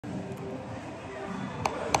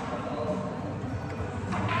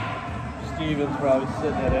Steven's probably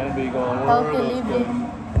sitting at Envy going, Healthy living.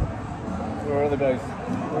 Where are the guys?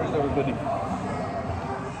 Where's everybody?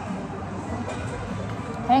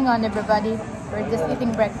 Hang on, everybody. We're just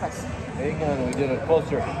eating breakfast. Hang on, we did a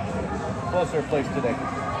closer place today.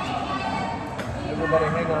 Everybody,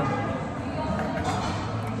 hang on.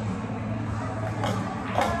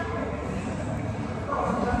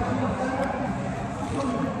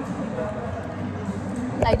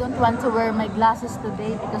 I don't want to wear my glasses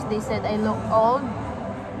today because they said I look old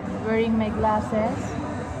wearing my glasses.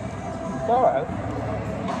 It's alright.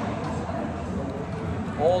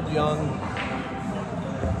 Old, young.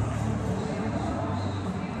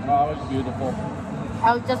 Oh, it's beautiful.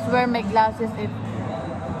 I'll just wear my glasses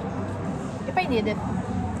if I need it.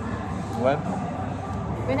 When?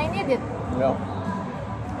 When I need it. No.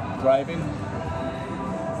 Driving?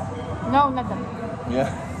 No, not that.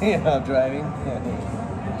 Yeah, yeah, driving.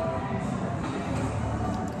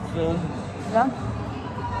 Soon. Yeah.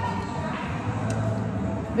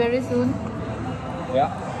 Very soon.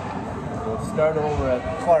 Yeah. We'll start over at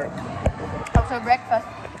Clark. Also breakfast.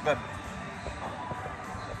 Good.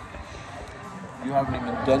 You haven't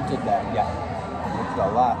even dented that yet. It's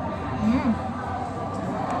a lot.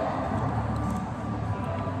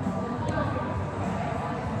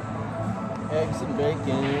 Eggs and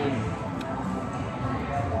bacon.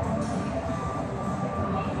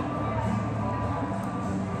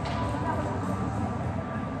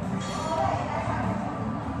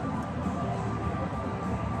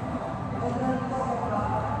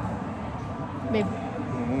 Babe.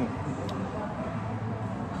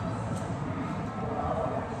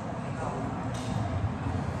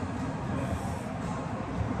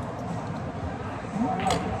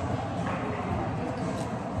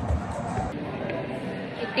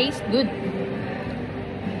 It tastes good.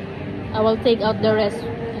 I will take out the rest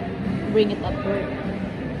and bring it up here.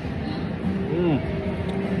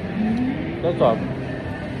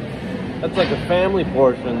 That's like a family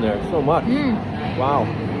portion there. So much. Wow.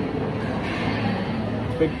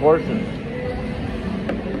 Big portion.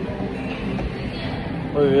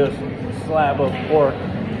 Look at this slab of pork,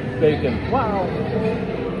 bacon. Wow.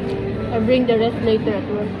 I bring the rest later at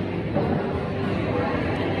work.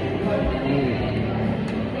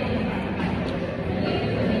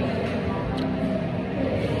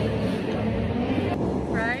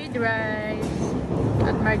 Fried rice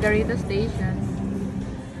at Margarita Station.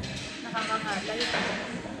 Nakakangalay.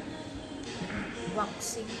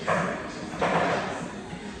 Waxing.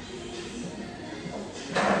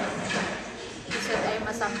 Isa tayo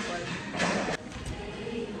masampol.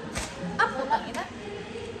 Ah, putang ina.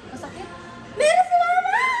 Masakit. Meron si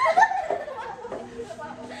mama!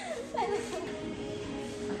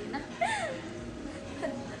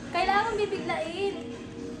 Kailangan bibiglain.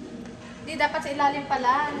 Di dapat sa ilalim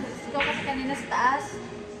pala. Ikaw kasi kanina sa taas.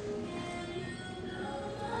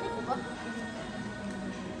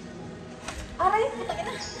 Aray, putang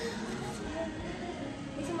ina.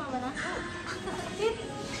 May sumama na? Sakit.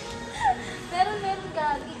 Meron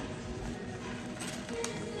gagi.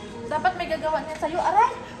 Dapat may gagawa niya sa'yo.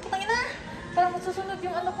 Aray, putang ina. Parang masusunod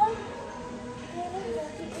yung ano ko. Meron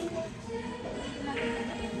gagi.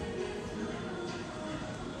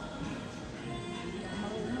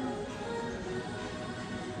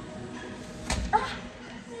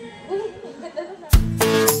 Uy, ganda na.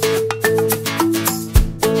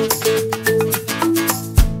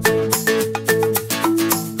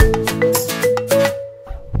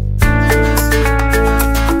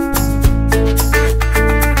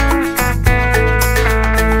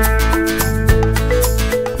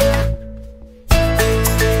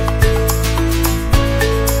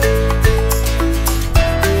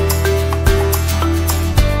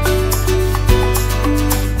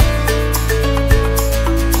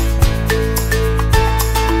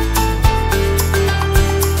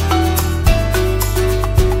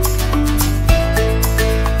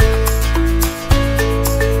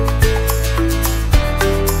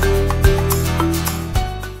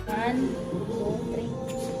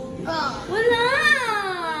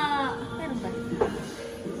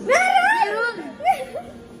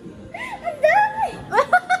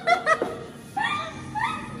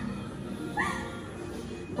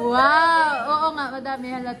 Wow! Oo nga,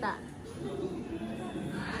 madami halata.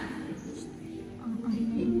 Ang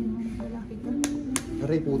ingay-ingay mo ng lalaki ka.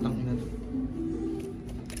 Aray, putang ina.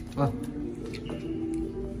 Ah.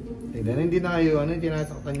 Tignan, hindi na kayo,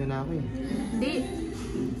 tinasaktan nyo na ako eh. Hindi.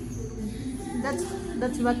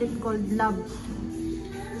 That's what it called love.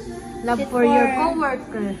 Love for your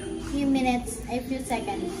coworker. Few minutes, a few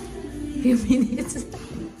seconds. Few minutes.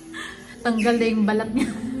 Tanggal na yung balat niya.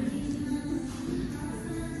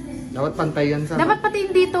 Dapat pantay yan sa... Dapat pati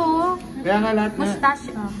dito, oh. Kaya nga lahat na. Mustache.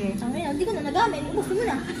 Okay. Ang ngayon, hindi ko na nagamit. Ubus mo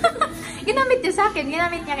na. Ginamit niya sa akin.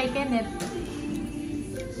 Ginamit niya kay Kenneth.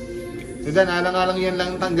 Sige, alang-alang yan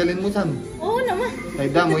lang tanggalin mo, Sam. Oo naman.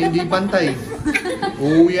 Tayda mo, hindi pantay.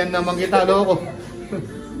 Uuwian naman kita, loko.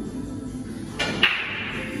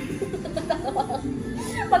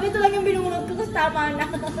 Pag ito lang yung binunod ko, kasi tama na.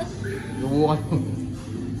 Lubukan mo.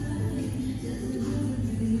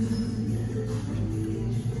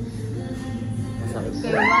 Masakit.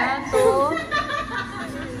 Okay, 1, 2.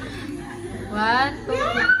 1,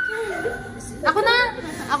 2. Ako na!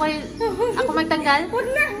 Ako magtanggal? Huwag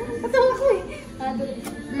na. Patawa ko eh.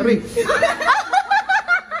 Aray!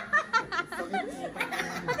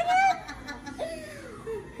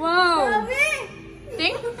 Wow! Sabi!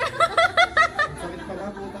 Ting? Sakit pala,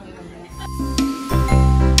 putang ina mo.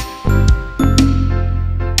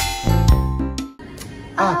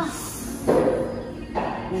 Ah!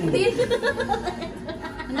 Ting?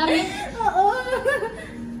 Ang dami? Oo.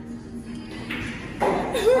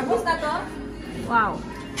 Tapos na to? Wow.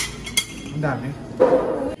 Ang dami.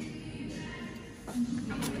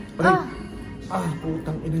 Ah! Ah,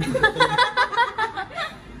 putang ina.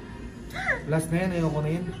 Last na yan, ayoko na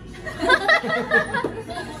yan.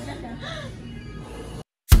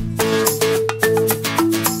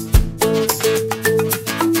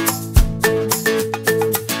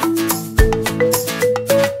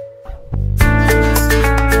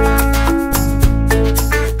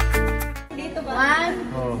 Dito ba?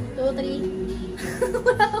 1, Oh. 2, 3.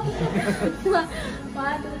 1,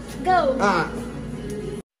 2, go! Ah!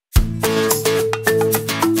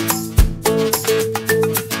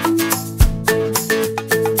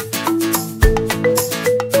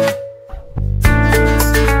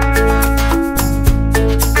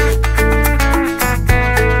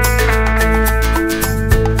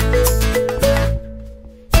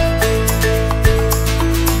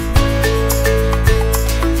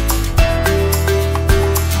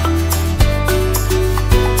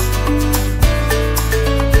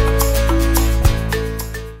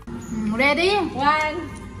 Ready? 1,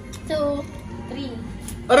 2,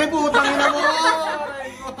 3. Aray, putang ina mo!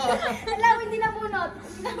 Alam, hindi na bunot.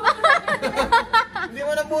 Hindi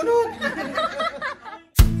mo napunod!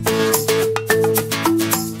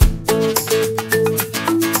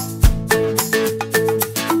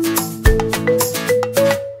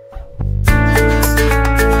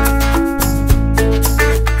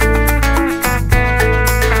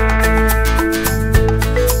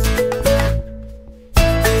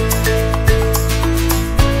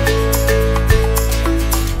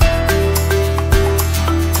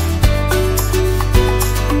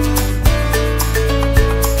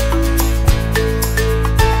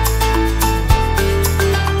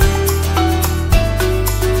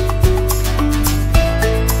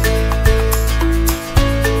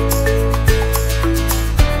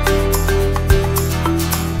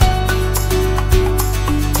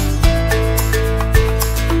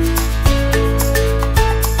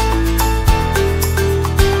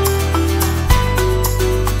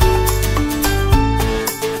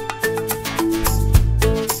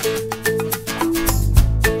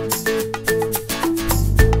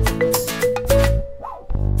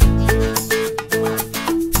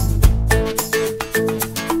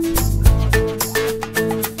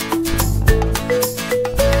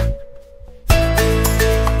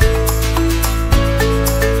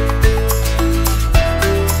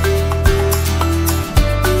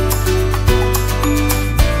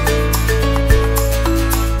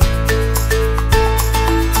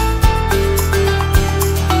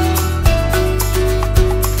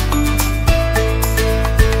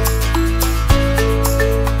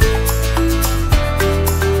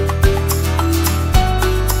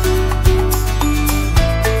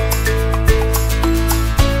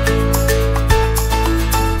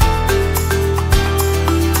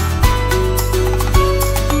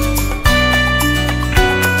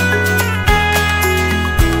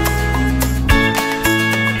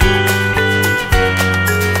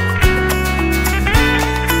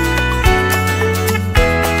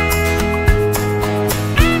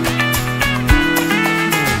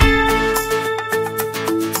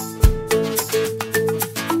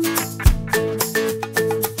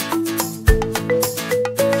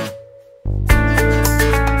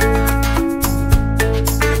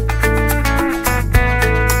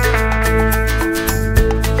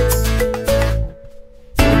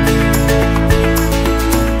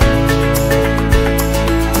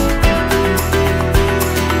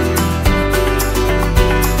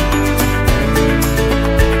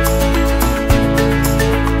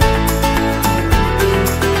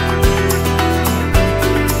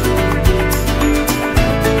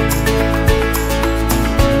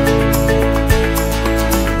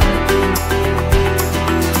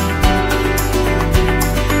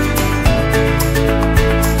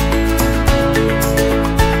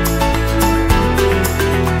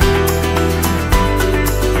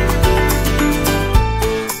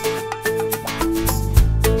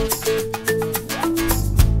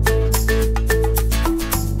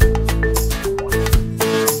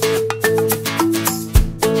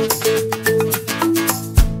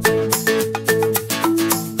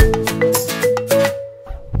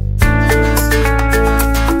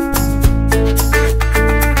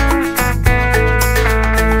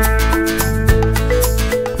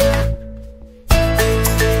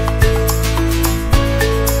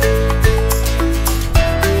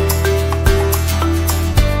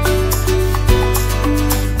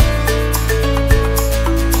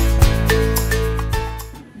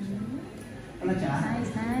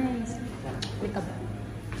 Nice, nice. Wake up.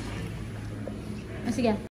 Oh, sige.